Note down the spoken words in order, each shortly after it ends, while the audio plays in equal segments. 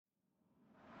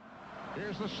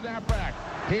Here's the snapback.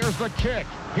 Here's the kick.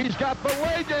 He's got the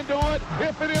leg into it.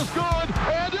 If it is good,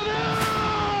 and it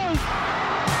is!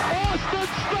 Austin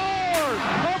Starr,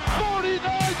 a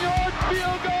 49-yard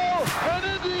field goal, and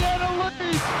Indiana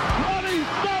leads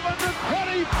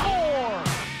 27-24.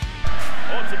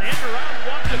 Oh, it's an end around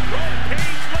one to throw.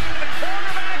 Page looking at the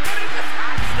quarterback, and it's a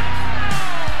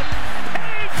touchdown!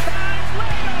 Page finds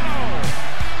Leno!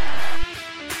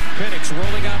 Penix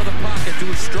rolling out of the pocket to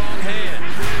a strong hand.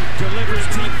 Delivers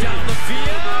deep down the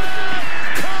field.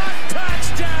 Caught,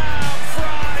 touchdown!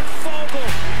 Fry Fogel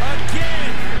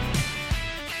again.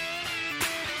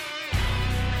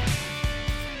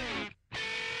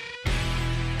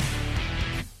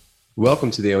 Welcome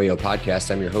to the OEL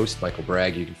podcast. I'm your host, Michael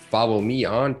Bragg. You can follow me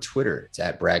on Twitter. It's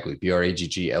at Bragley,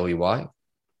 Braggley.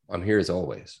 I'm here as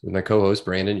always with my co-host,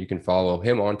 Brandon. You can follow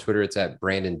him on Twitter. It's at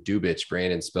Brandon Dubich.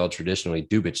 Brandon spelled traditionally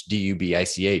Dubich,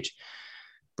 D-U-B-I-C-H.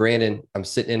 Brandon, I'm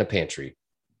sitting in a pantry.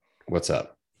 What's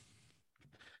up?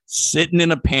 Sitting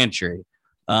in a pantry.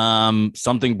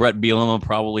 Something Brett Bielema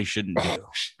probably shouldn't do.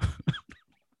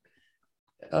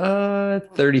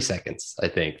 30 seconds, I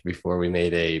think, before we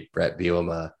made a Brett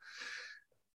Bielema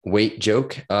weight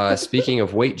joke. Speaking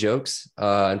of weight jokes,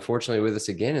 unfortunately with us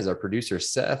again is our producer,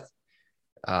 Seth.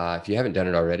 If you haven't done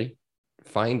it already,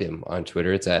 find him on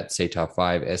Twitter. It's at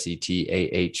SATOP5,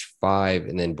 SETAH5,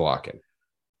 and then block him.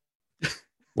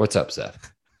 What's up,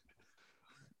 Seth?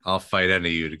 I'll fight any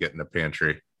of you to get in the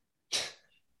pantry.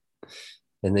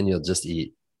 And then you'll just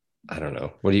eat, I don't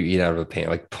know. What do you eat out of a pan?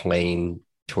 Like plain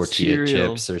tortilla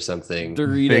chips or something?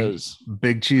 Doritos.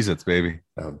 Big Cheez-Its, baby.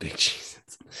 Oh, big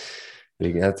Cheez-Its.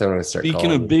 That's what I'm going to start Speaking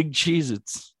calling of big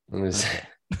Cheez-Its.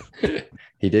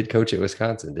 He did coach at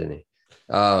Wisconsin, didn't he?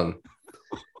 All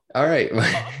right.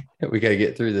 We got to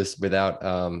get through this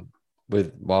while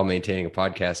maintaining a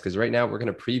podcast, because right now we're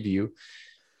going to preview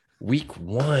week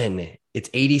 1. It's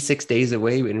 86 days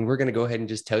away, and we're going to go ahead and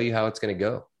just tell you how it's going to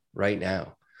go right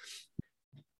now.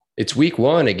 It's week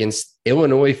 1 against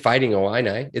Illinois Fighting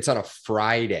Illini. It's on a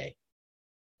Friday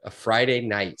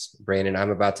night. Brandon,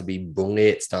 I'm about to be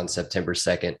blitzed on September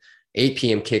 2nd, 8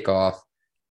 p.m. kickoff,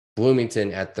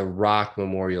 Bloomington at the Rock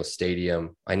Memorial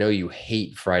Stadium. I know you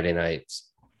hate Friday nights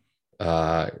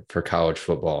for college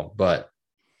football, but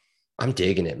I'm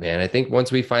digging it, man. I think once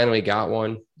we finally got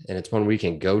one and it's one we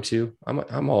can go to,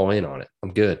 I'm all in on it.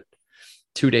 I'm good.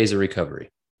 2 days of recovery.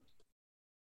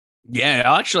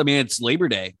 Yeah, actually, I mean, it's Labor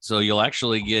Day, so you'll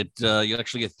actually get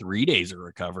 3 days of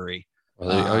recovery.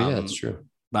 Yeah, that's true.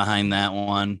 Behind that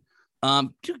one,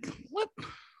 dude, what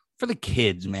for the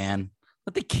kids, man?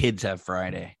 Let the kids have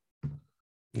Friday.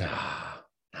 Nah,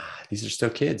 these are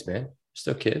still kids, man.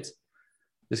 Still kids.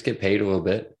 Just get paid a little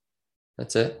bit.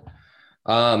 That's it.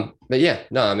 But yeah,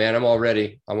 no, man, I'm all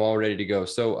ready to go.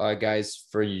 So, guys,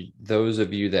 for those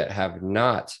of you that have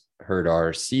not heard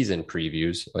our season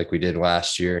previews like we did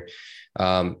last year,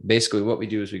 basically what we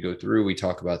do is we go through, we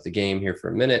talk about the game here for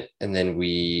a minute, and then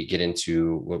we get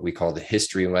into what we call the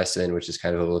history lesson, which is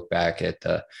kind of a look back at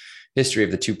the history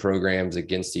of the two programs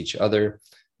against each other.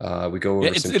 We go over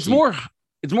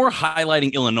it's more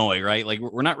highlighting Illinois, right? Like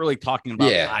we're not really talking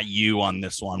about IU on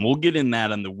this one. We'll get in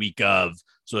that on the week of.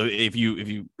 So if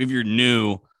you're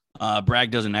new, Bragg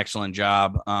does an excellent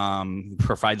job.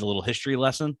 Provides a little history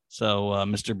lesson. So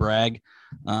Mr. Bragg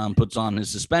puts on his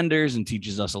suspenders and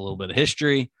teaches us a little bit of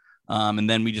history. And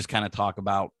then we just kind of talk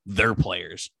about their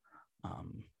players,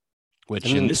 which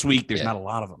in this week, there's not a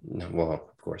lot of them. No, well,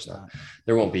 of course not.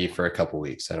 There won't be for a couple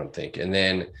weeks, I don't think. And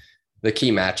then the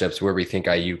key matchups where we think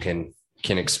IU can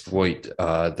exploit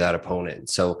that opponent.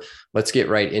 So let's get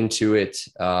right into it.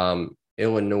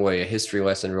 Illinois, a history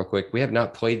lesson real quick. We have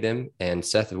not played them, and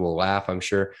Seth will laugh, I'm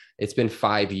sure. It's been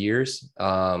 5 years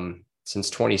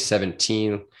since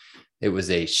 2017. It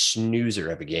was a snoozer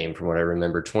of a game from what I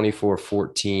remember,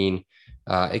 24-14.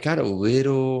 It got a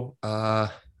little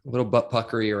butt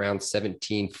puckery around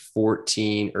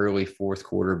 17-14 early fourth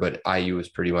quarter, but IU was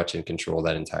pretty much in control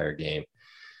that entire game.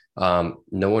 No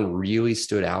one really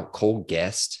stood out. Cole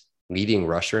Guest, leading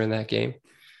rusher in that game.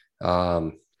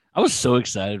 I was so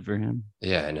excited for him.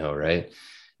 Yeah, I know, right?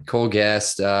 Cole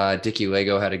Guest, Dickie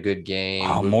Lego had a good game.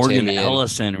 Oh, Morgan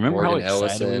Ellison. Remember how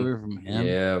excited we were from him?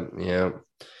 Yeah.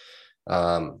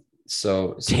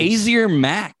 So Tazier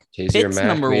Mack. Tazier Mack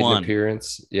number made one an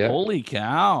appearance. Yeah. Holy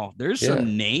cow. There's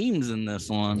some names in this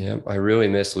one. Yeah. I really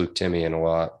miss Luke Timian a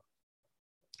lot.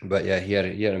 But yeah, he had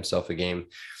himself a game.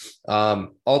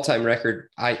 All-time record,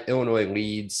 Illinois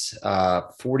leads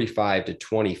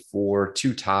 45-24,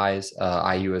 2 ties.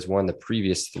 IU has won the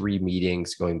previous 3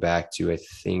 meetings going back to, I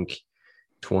think,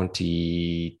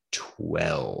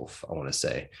 2012, I want to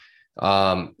say.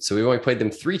 So we've only played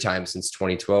them 3 times since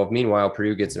 2012. Meanwhile,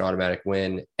 Purdue gets an automatic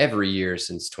win every year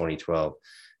since 2012.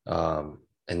 And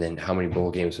then how many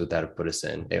bowl games would that have put us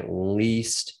in? At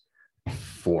least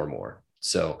 4 more.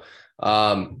 So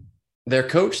they are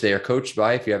coached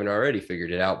by, if you haven't already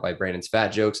figured it out, by Brandon's Fat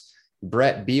Jokes,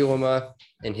 Brett Bielema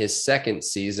in his second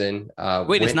season.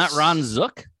 It's not Ron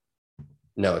Zook?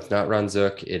 No, it's not Ron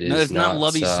Zook. It's not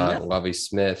Lovie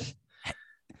Smith.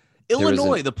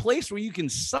 Illinois, the place where you can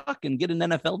suck and get an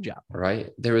NFL job. Right.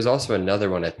 There was also another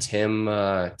one, a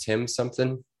Tim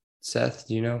something. Seth,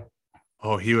 do you know?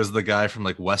 Oh, he was the guy from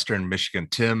like Western Michigan.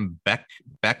 Tim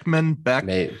Beckman,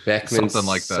 something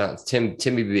like that.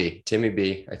 Timmy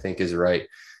B, I think is right.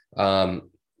 Guys.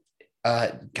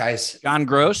 John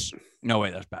Gross. No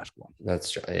way, that's basketball.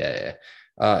 That's true. Yeah.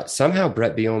 Somehow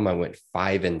Brett Bielema went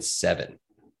 5-7.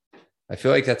 I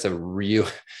feel like that's a real,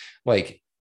 like,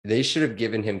 they should have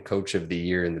given him coach of the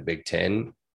year in the Big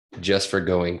Ten just for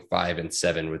going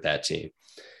 5-7 with that team.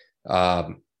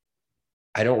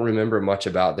 I don't remember much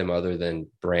about them other than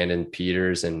Brandon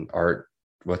Peters and Art.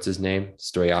 What's his name?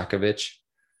 Stojakovic.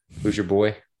 Who's your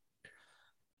boy?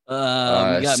 We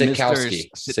got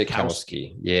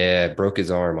Sitkowski. Yeah, broke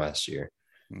his arm last year.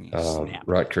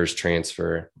 Rutgers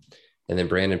transfer. And then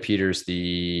Brandon Peters,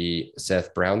 the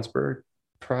Seth Brownsburg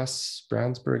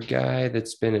guy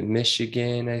that's been at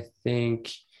Michigan, I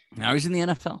think. Now he's in the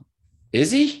NFL.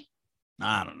 Is he?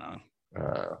 I don't know.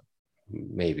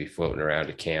 Maybe floating around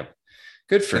a camp.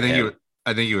 Good for him.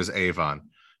 I think he was Avon.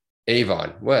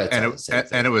 Well,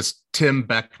 and it was Tim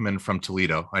Beckman from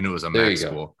Toledo. I knew it was a MAC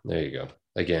school. There you go.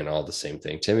 Again, all the same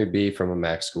thing. Timmy B from a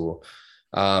MAC school.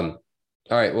 All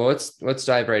right. Well, let's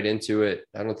dive right into it.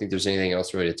 I don't think there's anything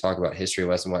else really to talk about history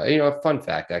lesson. A fun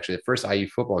fact, actually, the first IU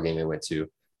football game I went to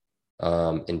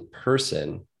in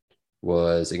person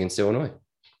was against Illinois.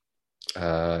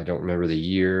 I don't remember the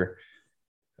year,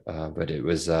 but it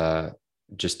was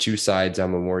just 2 sides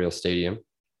on Memorial Stadium.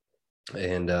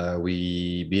 And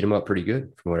we beat them up pretty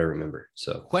good from what I remember.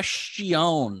 So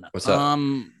question. What's up?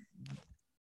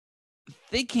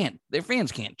 Their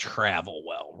fans can't travel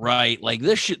well, right? Like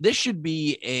this should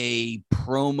be a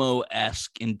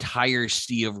promo-esque entire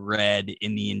sea of red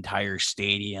in the entire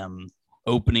stadium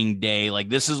opening day. Like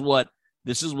this is what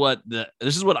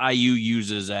IU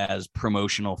uses as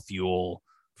promotional fuel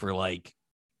for like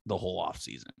the whole off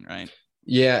season, right?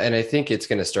 Yeah, and I think it's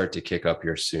going to start to kick up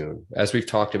here soon. As we've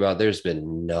talked about, there's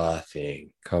been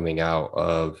nothing coming out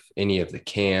of any of the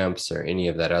camps or any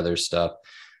of that other stuff.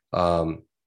 Like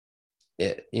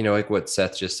what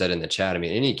Seth just said in the chat, I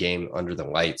mean, any game under the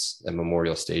lights at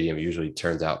Memorial Stadium usually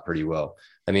turns out pretty well.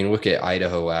 I mean, look at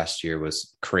Idaho last year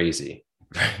was crazy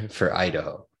for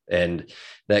Idaho. And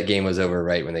that game was over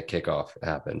right when the kickoff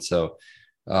happened. So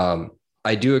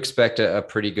I do expect a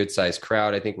pretty good sized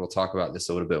crowd. I think we'll talk about this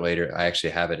a little bit later. I actually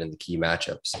have it in the key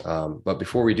matchups. But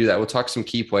before we do that, we'll talk some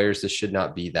key players. This should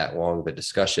not be that long of a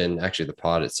discussion. Actually, the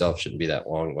pod itself shouldn't be that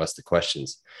long unless the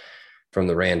questions from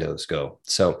the randos go.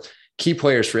 So key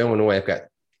players for Illinois, I've got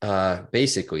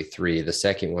basically 3. The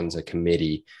second one's a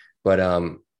committee. But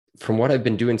from what I've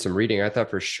been doing some reading, I thought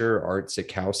for sure Art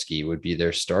Sitkowski would be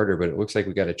their starter. But it looks like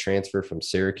we got a transfer from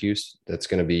Syracuse that's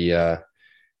going to be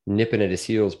nipping at his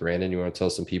heels. Brandon, you want to tell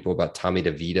some people about Tommy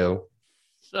DeVito?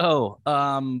 So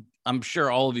I'm sure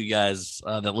all of you guys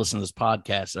that listen to this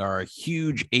podcast are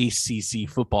huge ACC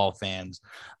football fans.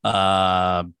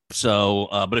 But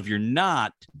if you're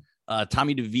not,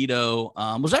 Tommy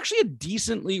DeVito was actually a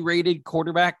decently rated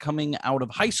quarterback coming out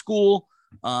of high school.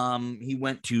 He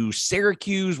went to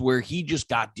Syracuse where he just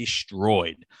got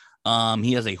destroyed.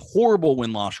 He has a horrible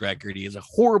win-loss record. He has a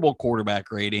horrible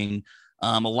quarterback rating.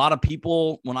 A lot of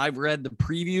people, when I've read the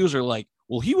previews, are like,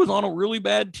 well, he was on a really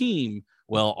bad team.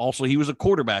 Well, also, he was a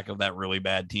quarterback of that really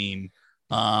bad team.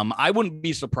 I wouldn't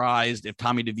be surprised if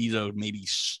Tommy DeVito maybe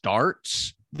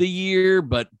starts the year,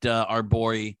 but our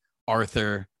boy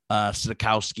Arthur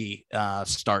Sitkowski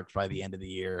starts by the end of the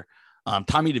year.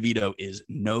 Tommy DeVito is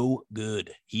no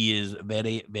good. He is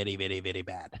very, very, very, very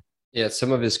bad. Yeah,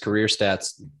 some of his career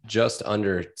stats just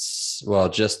under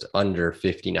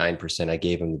 59%. I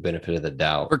gave him the benefit of the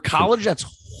doubt. For college, that's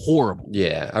horrible.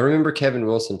 Yeah, I remember Kevin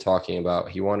Wilson talking about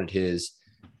he wanted his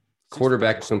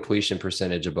quarterback completion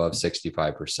percentage above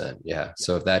 65%. Yeah,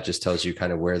 so if that just tells you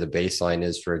kind of where the baseline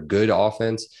is for a good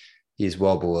offense, he's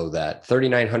well below that.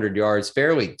 3,900 yards,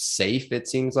 fairly safe, it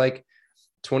seems like.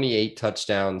 28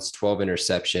 touchdowns, 12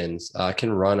 interceptions,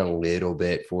 can run a little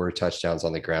bit, 4 touchdowns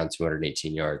on the ground,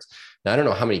 218 yards. Now, I don't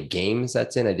know how many games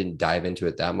that's in. I didn't dive into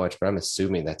it that much, but I'm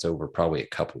assuming that's over probably a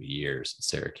couple of years at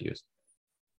Syracuse.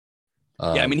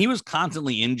 Yeah, I mean, he was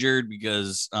constantly injured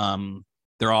because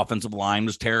their offensive line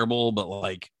was terrible, but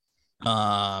like,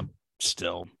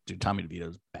 still, dude, Tommy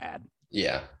DeVito's bad.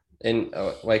 Yeah. And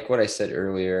like what I said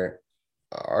earlier,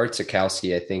 Art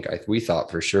Sikowski, I think we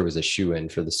thought for sure was a shoo-in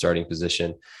for the starting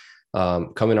position,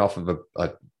 coming off of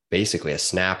a basically a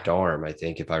snapped arm, I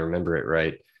think, if I remember it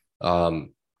right.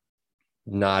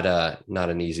 Not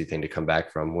an easy thing to come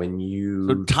back from when you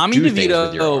so Tommy DeVito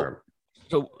with your arm.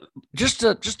 So just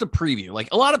a preview, like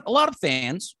a lot of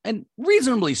fans, and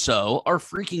reasonably so, are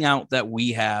freaking out that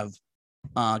we have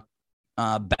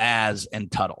Baz and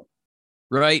Tuttle,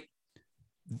 right?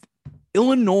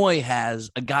 Illinois has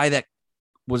a guy that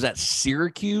was at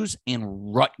Syracuse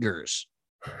and Rutgers.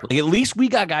 Like, at least we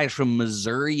got guys from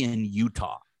Missouri and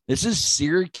Utah. This is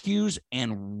Syracuse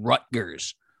and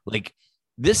Rutgers. Like,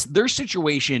 their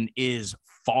situation is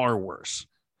far worse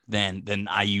than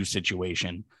IU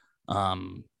situation.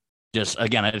 Just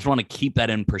again, I just want to keep that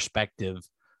in perspective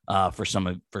for some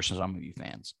of you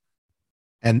fans.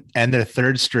 And their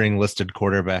third string listed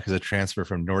quarterback is a transfer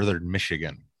from Northern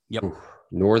Michigan. Yep. Ooh,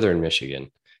 Northern Michigan.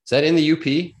 Is that in the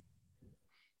UP?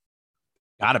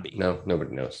 Gotta be. No,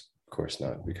 nobody knows. Of course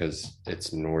not, because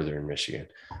it's Northern Michigan.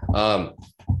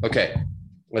 Okay.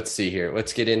 Let's see here.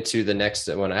 Let's get into the next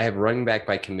one. I have running back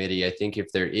by committee. I think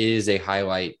if there is a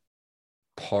highlight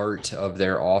part of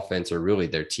their offense, or really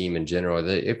their team in general,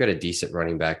 they've got a decent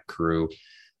running back crew.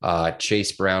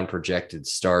 Chase Brown projected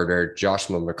starter.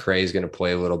 Joshua McCray is going to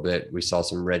play a little bit. We saw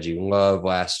some Reggie Love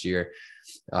last year.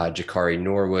 Jakari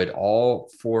Norwood, all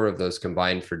four of those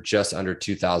combined for just under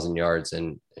 2,000 yards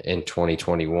in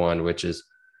 2021, which is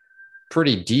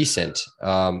pretty decent.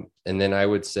 And then I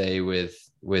would say with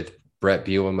Brett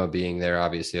Bielema being there,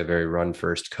 obviously a very run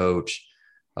first coach.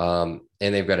 And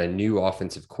they've got a new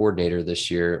offensive coordinator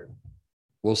this year.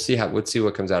 We'll see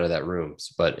what comes out of that room.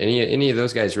 But any of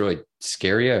those guys really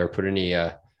scare you or put any,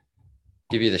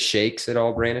 give you the shakes at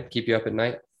all, Brandon? Keep you up at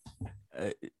night?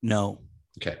 No.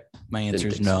 Okay. My answer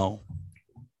is no.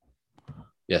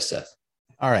 Yes, Seth.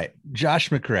 All right. Josh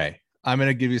McCray. I'm going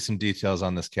to give you some details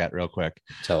on this cat real quick.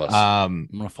 Tell us. I'm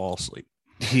going to fall asleep.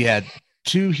 He had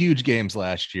 2 huge games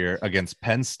last year against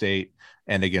Penn State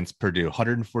and against Purdue.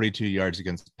 142 yards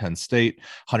against Penn State,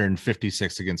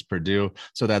 156 against Purdue.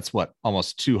 So that's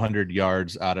almost 200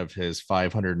 yards out of his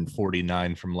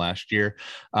 549 from last year.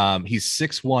 He's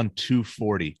 6'1",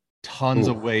 240, tons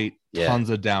of weight, tons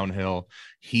of downhill.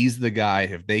 He's the guy.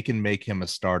 If they can make him a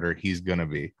starter, he's going to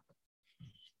be.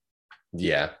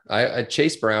 Yeah. I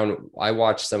Chase Brown, I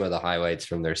watched some of the highlights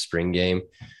from their spring game.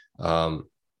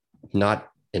 Not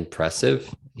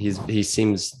impressive. He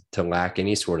seems to lack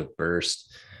any sort of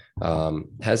burst.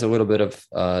 Has a little bit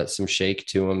of some shake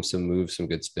to him, some moves, some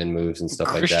good spin moves and stuff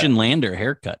like that. Christian Lander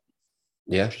haircut.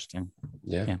 Yeah. Interesting.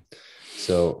 Yeah.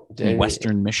 So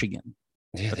Western Michigan.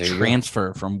 Yeah, a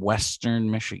transfer from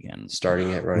Western Michigan.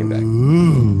 Starting at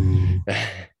running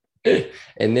back.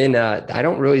 And then I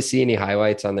don't really see any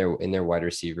highlights in their wide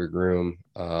receiver room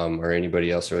or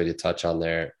anybody else really to touch on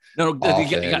there. No,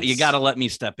 you got to let me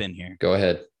step in here. Go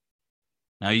ahead.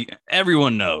 Now,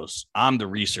 everyone knows I'm the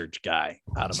research guy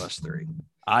out of us three.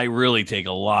 I really take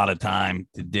a lot of time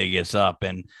to dig this up.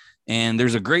 And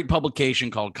there's a great publication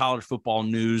called College Football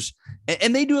News,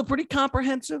 and they do a pretty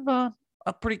comprehensive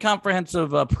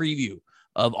preview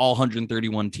of all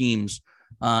 131 teams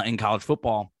in college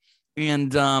football.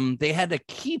 And they had a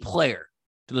key player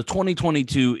to the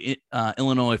 2022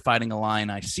 Illinois Fighting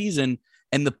Illini season.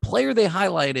 And the player they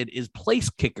highlighted is place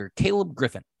kicker Caleb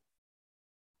Griffin.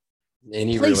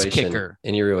 Any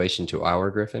relation to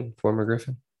our Griffin, former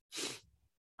Griffin?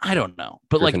 I don't know.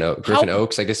 But Griffin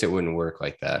Oaks, I guess it wouldn't work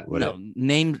like that.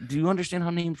 Name. Do you understand how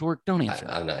names work? Don't answer.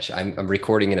 I'm not sure. I'm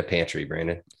recording in a pantry,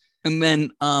 Brandon. And then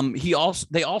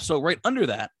they also right under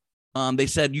that, they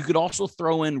said you could also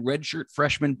throw in redshirt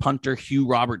freshman punter Hugh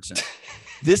Robertson.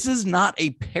 This is not a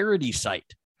parody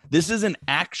site. This is an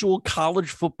actual college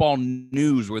football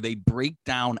news where they break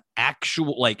down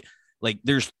actual like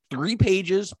there's 3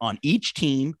 pages on each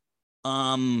team.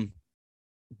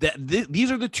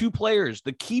 These are the 2 players.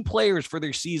 The key players for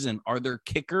their season are their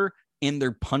kicker and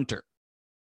their punter.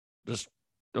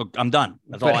 I'm done.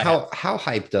 That's all I have. How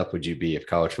hyped up would you be if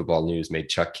College Football News made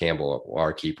Chuck Campbell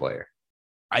our key player?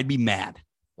 I'd be mad.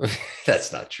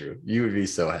 That's not true. You would be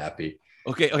so happy.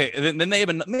 Okay. Then they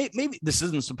have maybe this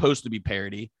isn't supposed to be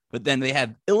parody, but then they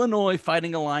have Illinois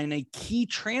Fighting Illini key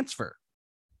transfer,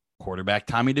 quarterback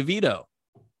Tommy DeVito.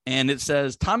 And it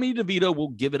says Tommy DeVito will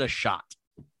give it a shot.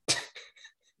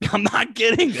 I'm not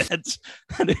kidding.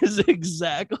 That is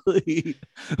exactly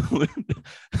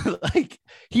like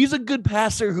he's a good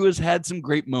passer who has had some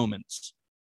great moments.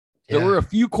 Yeah. There were a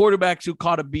few quarterbacks who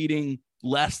caught a beating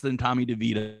less than Tommy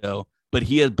DeVito. but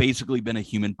he has basically been a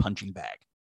human punching bag.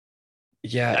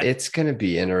 Yeah, it's going to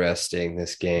be interesting,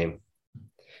 this game.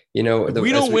 You know, if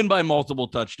we don't win by multiple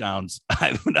touchdowns,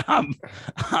 I'm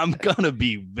going to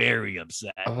be very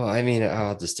upset. Oh, I mean,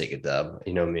 I'll just take a dub.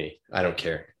 You know me. I don't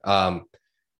care.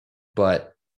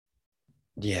 But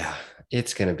yeah,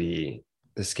 this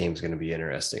game's going to be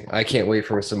interesting. I can't wait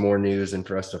for some more news and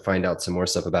for us to find out some more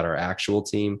stuff about our actual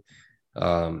team.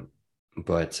 And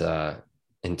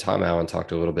Tom Allen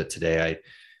talked a little bit today.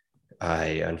 I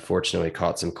unfortunately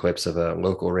caught some clips of a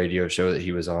local radio show that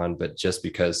he was on, but just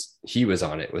because he was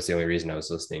on it was the only reason I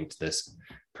was listening to this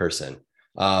person.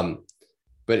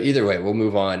 But either way, we'll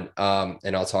move on.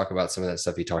 And I'll talk about some of that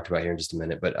stuff he talked about here in just a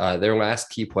minute. But their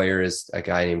last key player is a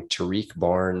guy named Tariq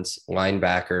Barnes,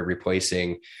 linebacker,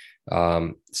 replacing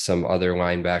some other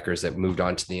linebackers that moved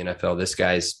on to the NFL. This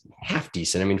guy's half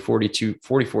decent. I mean,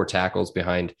 44 tackles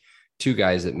behind two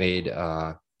guys that made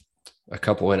a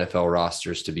couple NFL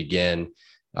rosters to begin,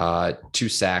 2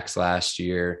 sacks last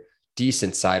year,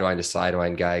 decent sideline to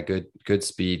sideline guy, good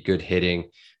speed, good hitting.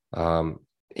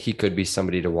 He could be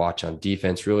somebody to watch on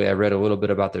defense. Really, I read a little bit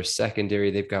about their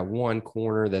secondary. They've got one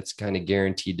corner that's kind of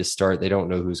guaranteed to start. They don't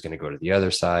know who's going to go to the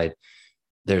other side.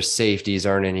 Their safeties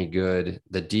aren't any good.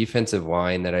 The defensive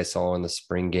line that I saw in the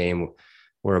spring game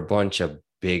were a bunch of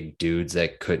big dudes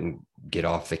that couldn't get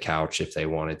off the couch if they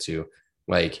wanted to.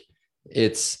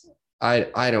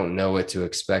 I don't know what to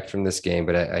expect from this game,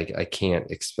 but I can't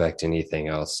expect anything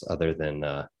else other than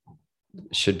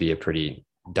should be a pretty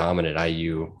dominant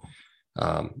IU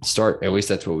start. At least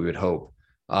that's what we would hope.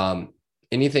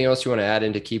 Anything else you want to add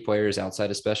into key players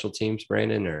outside of special teams,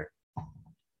 Brandon, or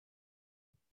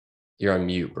you're on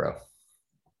mute, bro?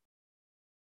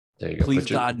 There you go. Please,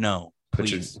 God, no.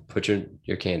 Please. Put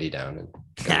your candy down.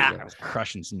 I was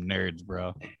crushing some nerds,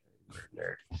 bro.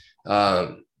 Nerd.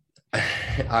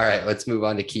 All right, let's move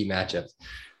on to key matchups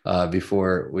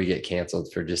before we get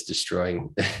canceled for just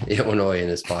destroying Illinois in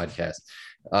this podcast.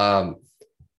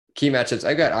 Key matchups.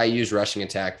 I got IU's rushing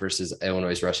attack versus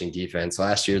Illinois' rushing defense.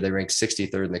 Last year, they ranked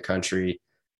 63rd in the country,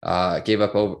 gave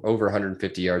up over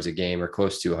 150 yards a game or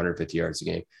close to 150 yards a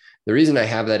game. The reason I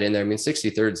have that in there, I mean,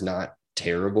 63rd is not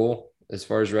terrible as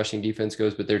far as rushing defense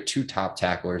goes, but they're 2 top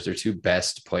tacklers. They're 2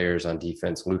 best players on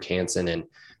defense, Luke Hansen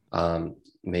and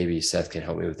maybe Seth can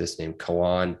help me with this name.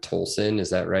 Kawan Tolson. Is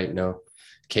that right? No.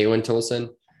 Kalen Tolson.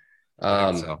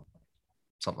 So.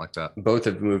 Something like that. Both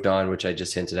have moved on, which I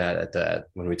just hinted at that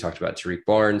when we talked about Tariq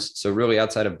Barnes. So really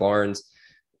outside of Barnes,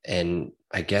 and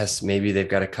I guess maybe they've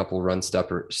got a couple run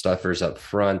stuffers up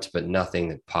front, but nothing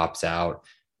that pops out.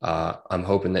 I'm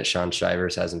hoping that Sean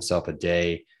Shivers has himself a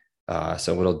day.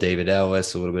 So a little David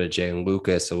Ellis, a little bit of Jalen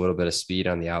Lucas, a little bit of speed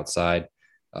on the outside.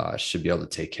 Should be able to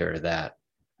take care of that.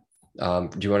 Do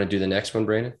you want to do the next one,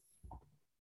 Brandon?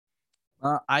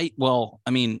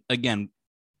 Again,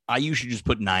 IU should just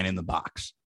put 9 in the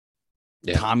box.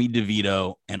 Yeah. Tommy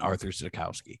DeVito and Arthur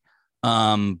Sitkowski.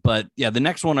 But yeah, the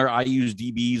next one are IU's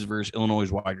DBs versus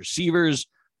Illinois' wide receivers.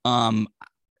 I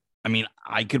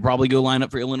could probably go line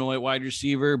up for Illinois wide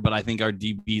receiver, but I think our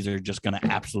DBs are just going to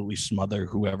absolutely smother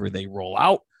whoever they roll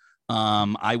out.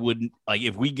 I wouldn't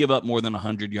if we give up more than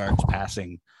 100 yards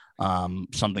passing,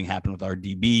 something happened with our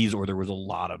DBs or there was a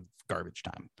lot of garbage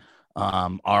time.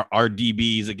 Our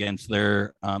DBs against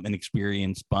their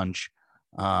inexperienced bunch,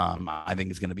 I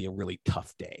think is going to be a really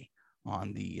tough day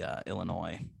on the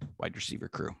Illinois wide receiver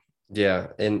crew. Yeah,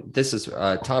 and this is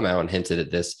Tom Allen hinted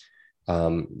at this.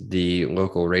 The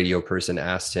local radio person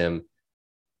asked him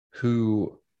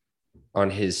who on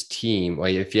his team,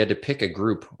 if you had to pick a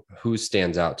group, who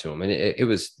stands out to him. And it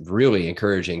was really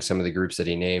encouraging, some of the groups that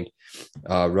he named.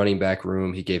 Running back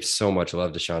room, he gave so much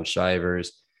love to Sean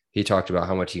Shivers. He talked about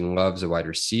how much he loves the wide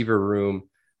receiver room.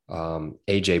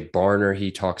 AJ Barner,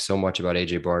 he talked so much about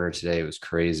AJ Barner today. It was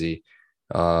crazy.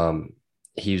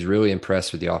 He's really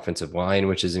impressed with the offensive line,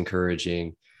 which is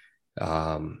encouraging.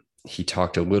 He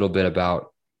talked a little bit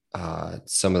about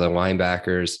some of the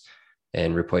linebackers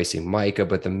and replacing Micah,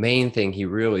 but the main thing he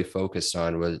really focused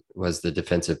on was the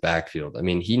defensive backfield. I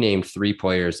mean, he named 3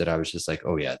 players that I was just like,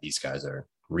 oh yeah, these guys are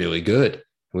really good.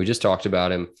 We just talked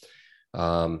about him.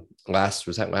 Last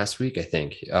week, I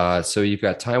think. So you've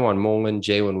got Tywone Mullen,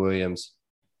 Jalen Williams,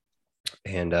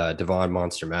 and Devon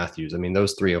Monster Matthews. I mean,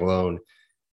 those 3 alone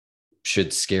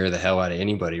should scare the hell out of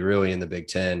anybody really in the Big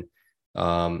Ten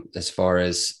as far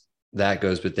as that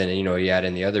goes. But then, you add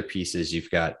in the other pieces. You've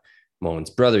got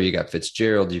Mullen's brother, you got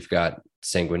Fitzgerald, you've got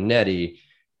Sanguinetti.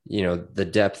 The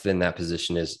depth in that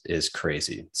position is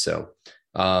crazy. So,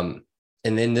 and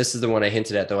then this is the one I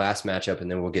hinted at the last matchup,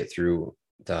 and then we'll get through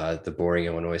the boring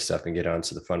Illinois stuff and get on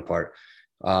to the fun part.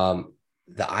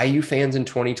 the IU fans in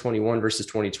 2021 versus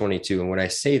 2022. And when I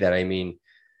say that, I mean,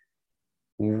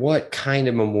 what kind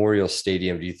of Memorial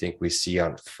Stadium do you think we see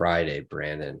on Friday,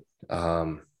 Brandon?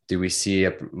 Do we see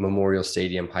a Memorial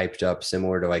Stadium hyped up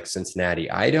similar to like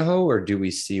Cincinnati, Idaho, or do we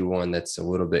see one that's a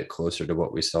little bit closer to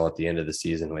what we saw at the end of the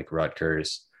season, like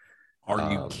Rutgers?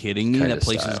 Are you kidding me? That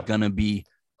place is going to be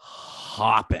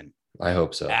hopping. I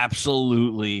hope so.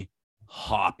 Absolutely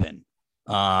hopping.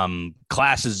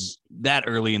 Classes that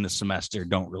early in the semester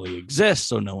don't really exist,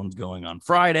 so no one's going on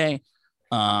Friday.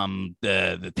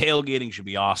 The tailgating should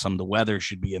be awesome. The weather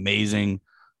should be amazing.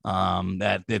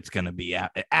 That it's going to be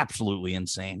absolutely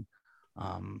insane.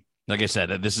 Like I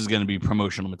said, this is going to be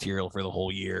promotional material for the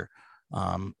whole year.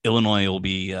 Illinois will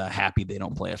be happy they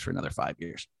don't play us for another 5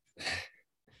 years.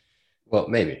 Well,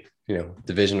 maybe,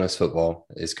 Division West football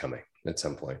is coming at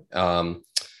some point.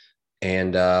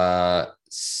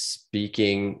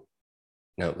 Speaking,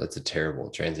 no, that's a terrible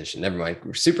transition. Never mind.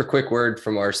 Super quick word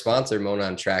from our sponsor,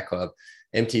 Monon Track Club.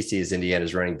 MTC is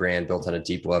Indiana's running brand built on a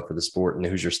deep love for the sport in the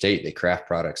Hoosier State. They craft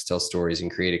products, tell stories, and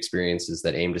create experiences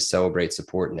that aim to celebrate,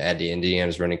 support, and add to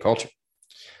Indiana's running culture.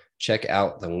 Check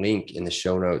out the link in the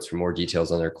show notes for more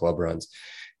details on their club runs.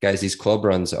 Guys, these club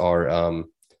runs are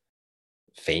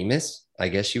famous, I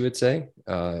guess you would say,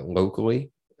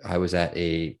 locally. I was at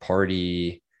a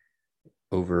party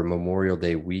over Memorial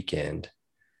Day weekend,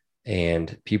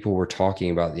 and people were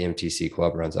talking about the MTC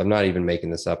club runs. I'm not even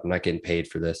making this up. I'm not getting paid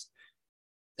for this.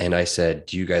 And I said,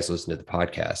 do you guys listen to the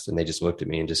podcast? And they just looked at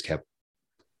me and just kept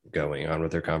going on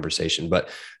with their conversation. But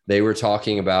they were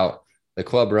talking about the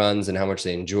club runs and how much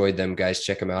they enjoyed them. Guys,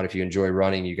 check them out. If you enjoy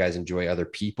running, you guys enjoy other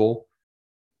people,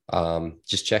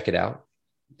 just check it out.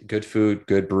 Good food,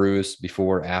 good brews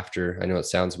before, after. I know it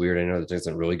sounds weird. I know that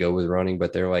doesn't really go with running,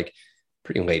 but they're like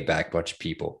pretty laid back bunch of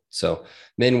people. So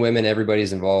men, women,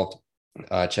 everybody's involved.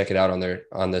 Check it out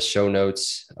on the show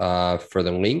notes for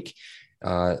the link.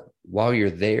 While you're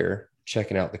there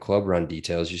checking out the club run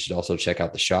details, you should also check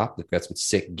out the shop. They've got some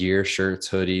sick gear, shirts,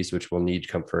 hoodies, which we'll need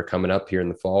coming up here in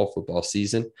the fall football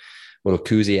season. A little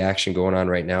koozie action going on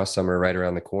right now. Summer right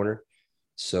around the corner.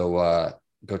 So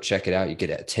go check it out. You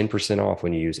get 10% off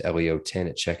when you use LEO10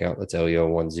 at checkout. That's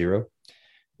LEO10.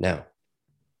 Now,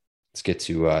 let's get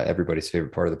to everybody's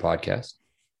favorite part of the podcast.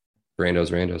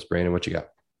 Brando's Randos. Brandon, what you got?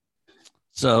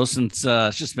 So since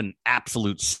it's just been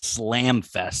absolute slam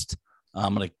fest,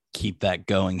 I'm going to keep that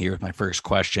going here with my first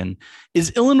question.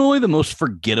 Is Illinois the most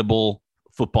forgettable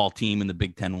football team in the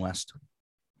Big Ten West?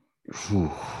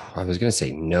 I was going to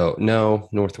say no,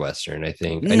 Northwestern, I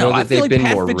think. I know that they've been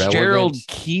Pat more Fitzgerald relevant.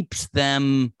 Keeps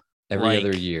them every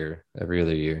other year.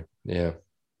 Yeah.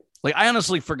 Like, I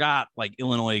honestly forgot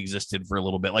Illinois existed for a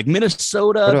little bit. Like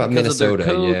Minnesota. What about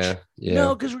Minnesota? Yeah.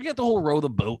 No, because we get the whole row the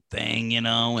boat thing,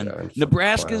 and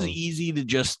Nebraska's easy to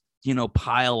just,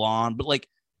 pile on. But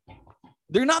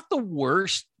they're not the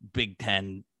worst Big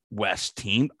Ten West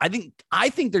team. I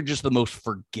think they're just the most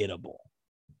forgettable.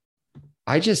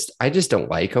 I just don't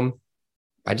like them.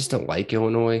 I just don't like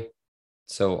Illinois.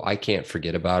 So I can't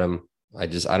forget about them. I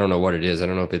don't know what it is. I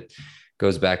don't know if it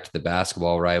goes back to the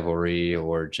basketball rivalry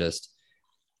or just,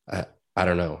 I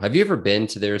don't know. Have you ever been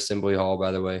to their assembly hall,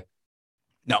 by the way?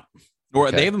 No. Or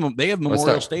okay. They have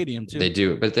Memorial Stadium too. They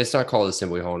do, but it's not called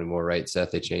Assembly Hall anymore, right,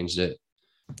 Seth? They changed it.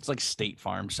 It's like State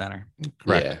Farm Center.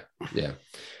 Correct. Yeah.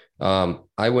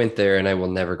 I went there and I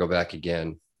will never go back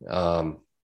again.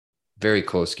 Very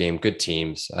close game, good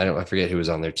teams. I forget who was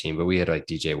on their team, but we had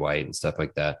DJ White and stuff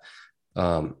like that.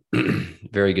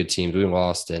 Very good teams. We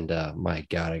lost, and my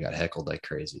God, I got heckled like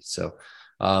crazy. So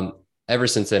ever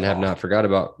since then, have not forgot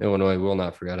about Illinois. Will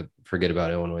not forget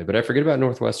about Illinois, but I forget about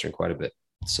Northwestern quite a bit.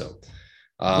 So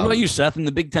what about you, Seth, in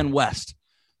the Big Ten West?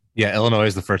 Yeah, Illinois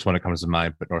is the first one that comes to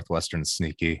mind, but Northwestern is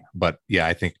sneaky. But yeah,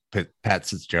 I think Pat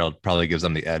Fitzgerald probably gives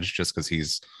them the edge just because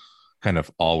he's kind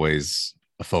of always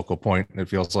a focal point. It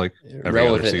feels like every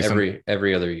other season.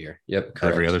 Every other year. Yep.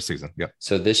 Correct. Every other season. Yep.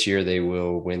 So this year they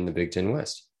will win the Big Ten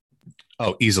West.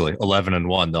 Oh, easily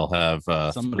 11-1. They'll have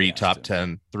 3 top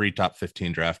 10, 3 top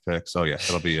 15 draft picks. Oh yeah,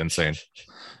 it'll be insane.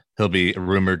 He'll be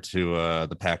rumored to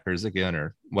the Packers again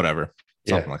or whatever,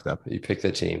 something like that. You pick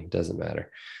the team, doesn't matter.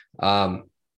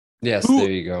 Yes, there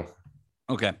you go.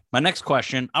 Okay, my next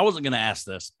question. I wasn't going to ask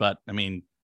this, but I mean,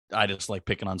 I just like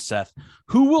picking on Seth.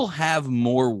 Who will have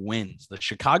more wins, the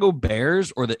Chicago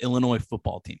Bears or the Illinois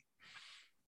football team?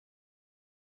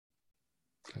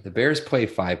 The Bears play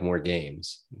 5 more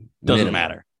games. Doesn't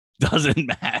matter.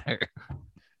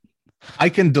 I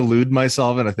can delude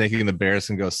myself into thinking the Bears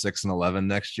can go 6-11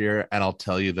 next year, and I'll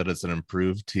tell you that it's an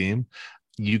improved team.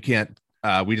 You can't.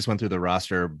 We just went through the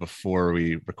roster before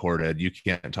we recorded. You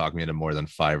can't talk me into more than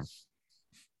five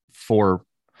 4.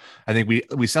 I think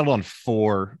we settled on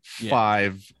 4, Yeah.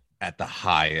 5 at the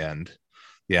high end.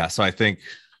 Yeah. So I think,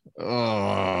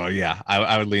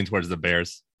 I would lean towards the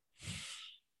Bears.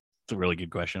 It's a really good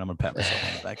question. I'm gonna pat myself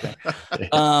on the back there.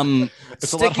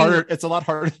 It's a lot harder. It's a lot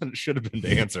harder than it should have been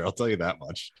to answer. I'll tell you that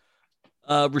much.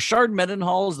 Rashard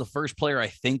Mendenhall is the first player I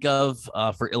think of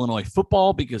for Illinois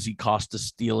football because he cost the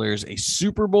Steelers a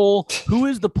Super Bowl. Who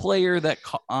is the player that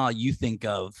you think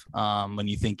of when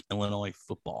you think Illinois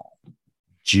football?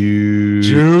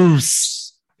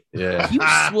 Juice. Yeah. He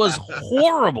was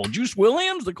horrible. Juice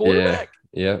Williams, the quarterback.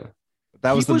 Yeah.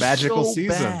 That was He the magical so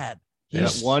season. bad.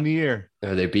 That 1 year.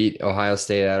 They beat Ohio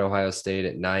State at Ohio State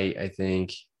at night, I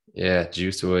think. Yeah,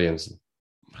 Juice Williams.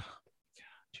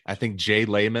 I think Jay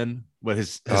Lehman, what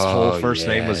his whole first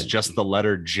name was just the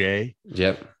letter J.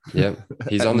 Yep.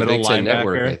 He's on the Big Ten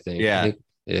Network, I think. Yeah.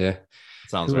 Yeah.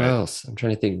 Sounds Who right. else? I'm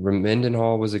trying to think.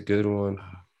 Mendenhall was a good one.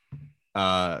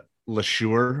 Mikel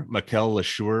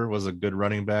LaSure was a good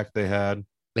running back they had.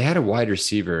 They had a wide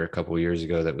receiver a couple of years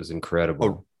ago that was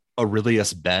incredible.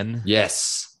 Aurelius Ben.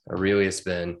 Yes. Aurelius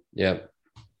Ben. Yep.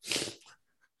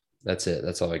 That's it.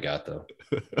 That's all I got, though.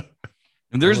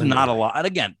 And there's not a lot. And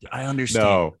again, I understand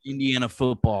No. Indiana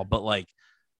football, but like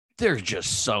they're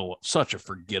just such a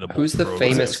forgettable. Who's the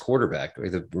program. famous quarterback?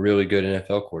 Like the really good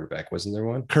NFL quarterback? Wasn't there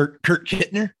one? Kurt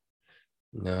Kittner.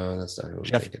 No, that's not who I'm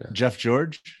thinking of. Jeff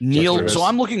George. Neil? George. So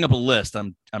I'm looking up a list.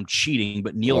 I'm cheating,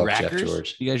 but Neil Love Jeff Rackers.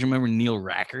 George. You guys remember Neil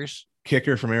Rackers?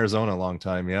 Kicker from Arizona a long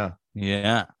time. Yeah.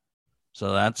 Yeah.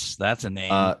 So that's a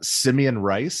name. Simeon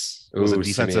Rice was a Ooh,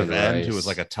 defensive Simeon end Rice. who was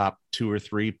like a top 2 or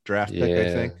 3 draft pick, I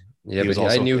think. Yeah, He was but I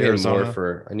also knew him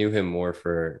Arizona. more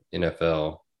for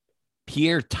NFL.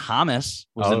 Pierre Thomas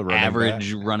was an running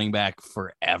average back. running back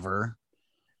forever.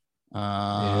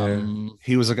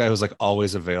 He was a guy who was like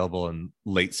always available in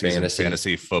late season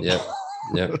fantasy football.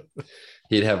 Yep.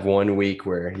 He'd have 1 week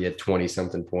where he had 20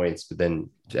 something points, but then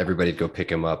everybody'd go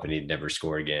pick him up and he'd never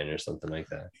score again or something like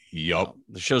that. Yup.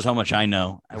 This shows how much I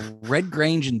know. Red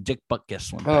Grange and Dick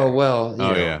Buckus. Oh, well. you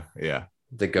Oh know, yeah.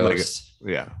 The ghost.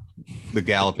 Yeah. The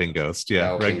galloping ghost.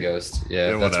 Yeah. Galloping ghost. Yeah.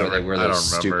 Yeah, That's where whatever. they wear I those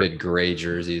don't remember. stupid gray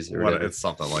jerseys. Or whatever. It's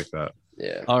something like that.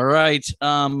 Yeah. All right.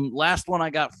 Last one I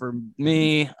got for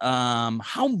me.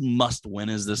 How must win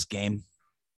is this game?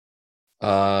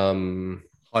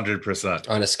 100%.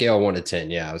 On a scale of 1 to 10,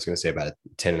 yeah, I was going to say about a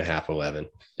 10.5, 11.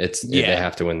 They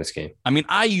have to win this game. I mean,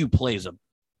 IU plays a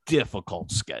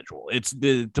difficult schedule.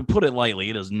 To put it lightly,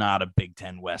 it is not a Big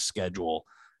Ten West schedule.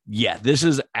 Yeah, this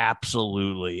is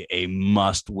absolutely a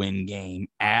must-win game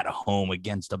at home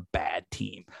against a bad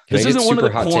team. Can This I get isn't one of super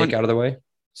the hot corn- take out of the way?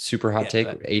 Super hot Yeah, take.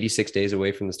 that- 86 days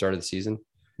away from the start of the season.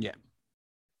 Yeah.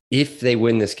 If they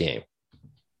win this game,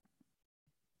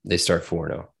 they start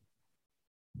 4-0.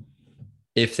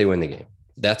 If they win the game,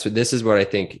 this is what I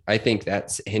think. I think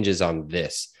that hinges on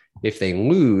this. If they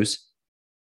lose,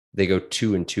 they go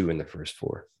 2-2 in the first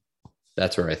 4.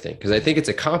 That's where I think, because I think it's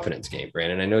a confidence game,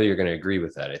 Brandon. I know you're going to agree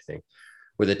with that. I think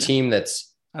with a team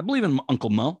that's, I believe in Uncle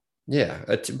Mo. yeah,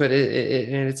 but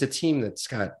it's a team that's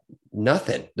got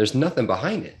nothing. There's nothing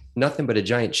behind it. Nothing but a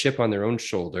giant chip on their own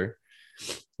shoulder.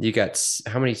 You got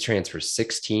how many transfers?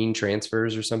 16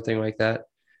 transfers or something like that.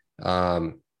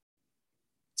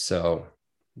 So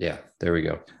yeah, there we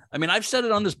go. I mean, I've said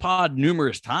it on this pod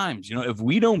numerous times. You know, if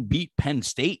we don't beat Penn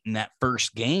State in that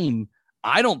first game,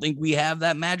 I don't think we have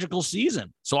that magical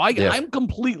season. So I'm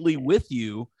completely with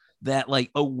you that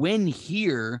like a win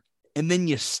here and then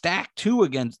you stack 2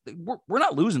 against. We're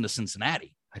not losing to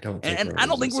Cincinnati. I don't think, And I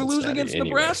don't think we're losing against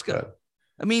Nebraska.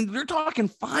 I mean, they're talking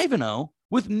 5-0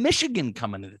 with Michigan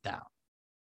coming into town.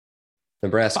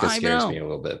 Nebraska 5-0. scares me a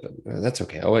little bit, but that's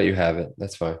okay. I'll let you have it.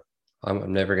 That's fine.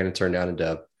 I'm never going to turn down a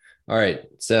dub. All right,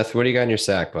 Seth, what do you got in your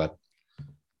sack, bud?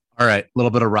 All right. A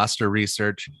little bit of roster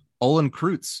research. Olin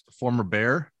Kreutz, former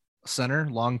Bear center,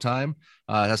 long time,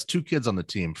 has 2 kids on the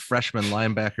team, freshman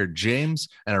linebacker James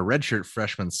and a redshirt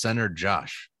freshman center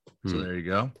Josh. So there you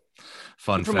go.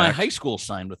 Fun From fact. my high school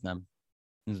signed with them.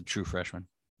 He's a true freshman.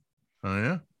 Oh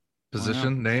yeah.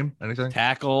 Position, name, anything?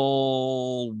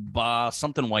 Tackle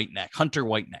something Whiteneck, Hunter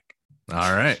Whiteneck.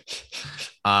 All right.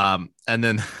 And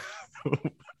then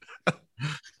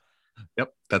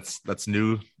yep, that's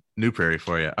new Prairie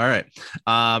for you. All right.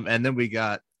 And then we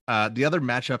got the other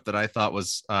matchup that I thought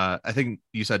was I think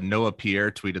you said Noah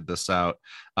Pierre tweeted this out.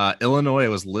 Illinois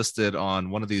was listed on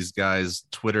one of these guys'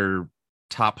 Twitter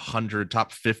top 100,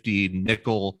 top 50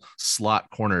 nickel slot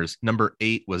corners. Number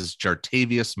 8 was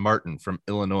Jartavius Martin from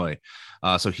Illinois.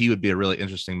 So he would be a really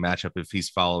interesting matchup if he's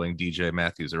following DJ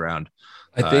Matthews around.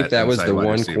 I think that was inside the wide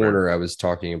one receiver. corner I was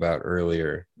talking about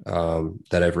earlier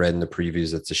that I've read in the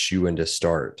previews. That's a shoe in to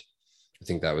start. I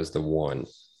think that was the one.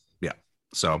 Yeah.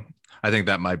 So I think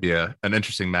that might be an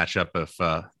interesting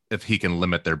matchup if he can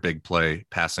limit their big play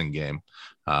passing game,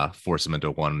 force them into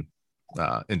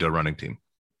a running team.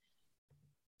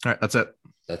 All right, that's it.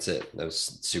 That's it. That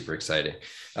was super exciting.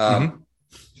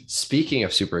 Speaking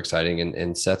of super exciting,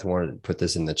 and Seth wanted to put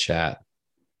this in the chat.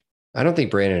 I don't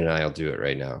think Brandon and I will do it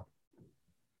right now.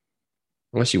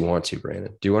 Unless you want to,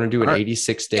 Brandon. Do you want to do an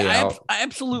 86-day out? I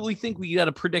absolutely think we got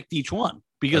to predict each one,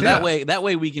 because that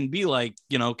way we can be like,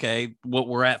 okay, what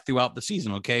we're at throughout the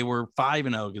season. Okay, we're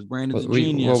 5-0 because Brandon's a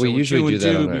genius. Well, we usually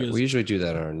do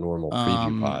that on our normal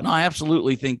preview pod. No, I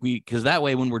absolutely think because that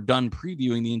way when we're done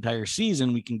previewing the entire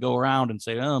season, we can go around and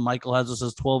say, oh, Michael has us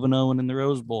as 12-0 and in the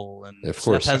Rose Bowl, and of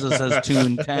course Seth has us as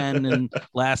 2-10 and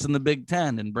last in the Big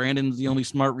Ten, and Brandon's the only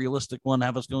smart, realistic one,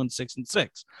 have us going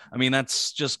 6-6. I mean,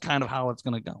 that's just kind of how it's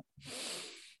going to go.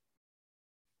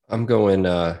 I'm going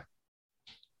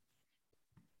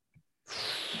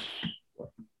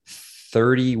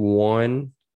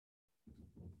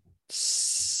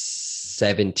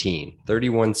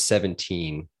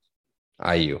 31-17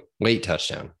 IU. Late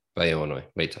touchdown by Illinois.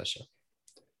 Late touchdown.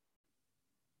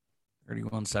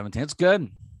 31-17. It's good.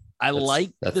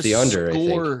 That's the under,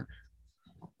 score. I think.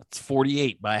 That's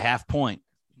 48 by a half point.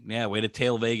 Yeah, way to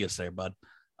tail Vegas there, bud.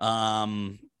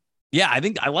 Yeah, I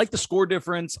think I like the score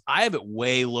difference. I have it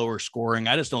way lower scoring.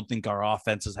 I just don't think our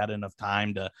offense has had enough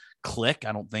time to click.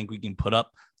 I don't think we can put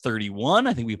up 31.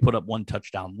 I think we put up one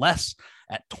touchdown less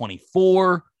at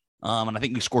 24. And I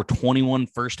think we score 21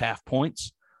 first half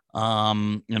points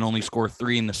and only score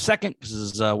 3 in the second,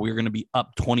 because we're going to be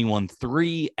up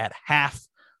 21-3 at half.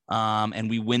 And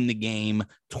we win the game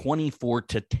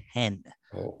 24-10.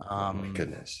 Oh my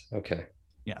goodness. Okay.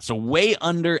 Yeah. So way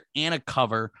under and a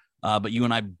cover. But you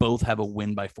and I both have a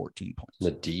win by 14 points. The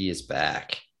D is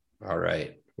back. All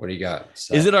right. What do you got,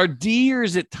 Seth? Is it our D or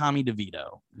is it Tommy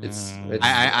DeVito?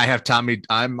 I have Tommy.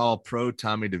 I'm all pro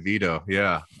Tommy DeVito.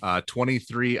 Yeah.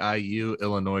 23 IU,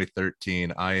 Illinois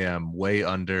 13. I am way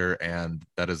under, and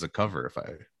that is a cover if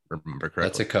I remember correctly.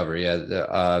 That's a cover.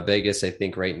 Yeah. Vegas, I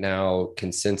think right now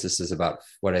consensus is about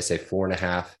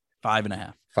 4.5.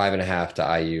 5.5. 5.5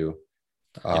 to IU.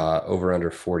 Over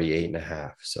under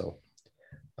 48.5. So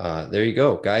there you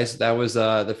go, guys. That was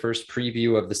the first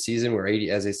preview of the season. We're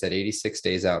 86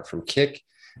 days out from kick.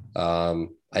 I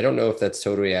don't know if that's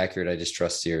totally accurate. I just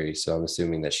trust Siri, so I'm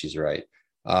assuming that she's right.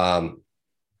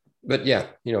 But yeah,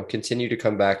 continue to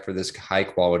come back for this high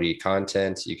quality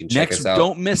content. You can check us out.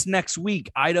 Don't miss next week,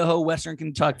 Idaho, Western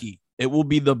Kentucky. It will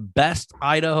be the best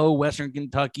Idaho, Western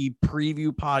Kentucky preview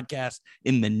podcast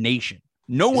in the nation.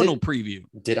 No one will preview.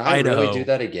 Did I Idaho, really do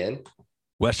that again?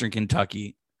 Western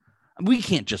Kentucky. We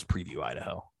can't just preview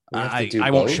Idaho. I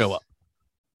both? won't show up.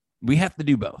 We have to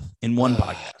do both in one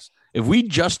podcast. If we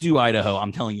just do Idaho,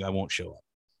 I'm telling you, I won't show up.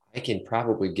 I can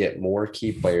probably get more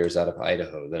key players out of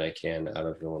Idaho than I can out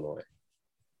of Illinois,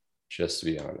 just to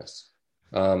be honest.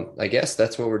 I guess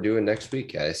that's what we're doing next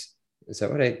week, guys. Is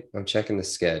that what I'm checking the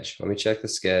schedule? Let me check the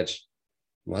schedule.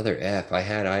 Mother F, I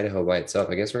had Idaho by itself.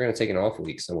 I guess we're going to take an off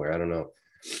week somewhere. I don't know.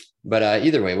 But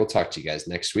either way, we'll talk to you guys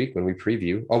next week when we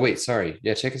preview. Oh, wait, sorry.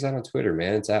 Yeah, check us out on Twitter,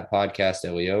 man. It's at Podcast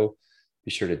LEO. Be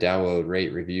sure to download,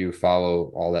 rate, review,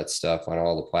 follow, all that stuff on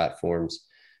all the platforms.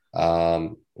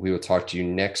 We will talk to you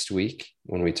next week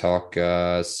when we talk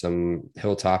some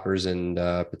Hilltoppers and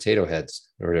potato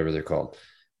heads, or whatever they're called.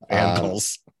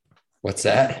 Vandals. What's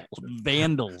that?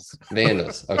 Vandals.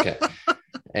 Okay.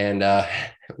 And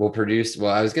we'll produce,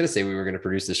 I was going to say we were going to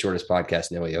produce the shortest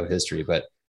podcast in LEO history, but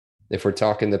if we're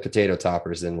talking the potato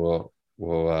toppers, then we'll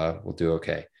do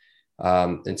okay.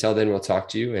 Until then, we'll talk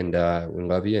to you, and we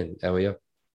love you. And LEO.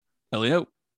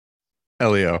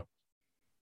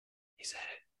 He said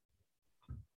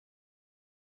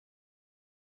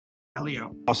it.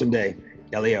 LEO. Awesome day.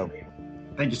 LEO.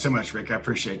 Thank you so much, Rick. I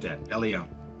appreciate that. LEO.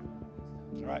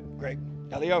 All right, great.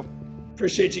 LEO.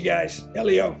 Appreciate you guys.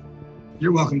 LEO.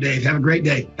 You're welcome, Dave. Have a great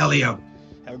day. LEO.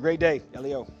 Have a great day.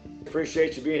 LEO.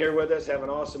 Appreciate you being here with us. Have an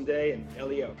awesome day, and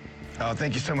LEO. Oh,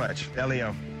 thank you so much.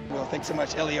 LEO. Well, thanks so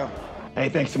much. LEO. Hey,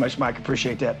 thanks so much, Mike.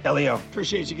 Appreciate that. LEO.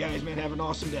 Appreciate you guys, man. Have an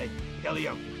awesome day.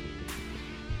 LEO.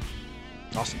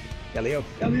 Awesome. LEO.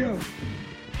 LEO.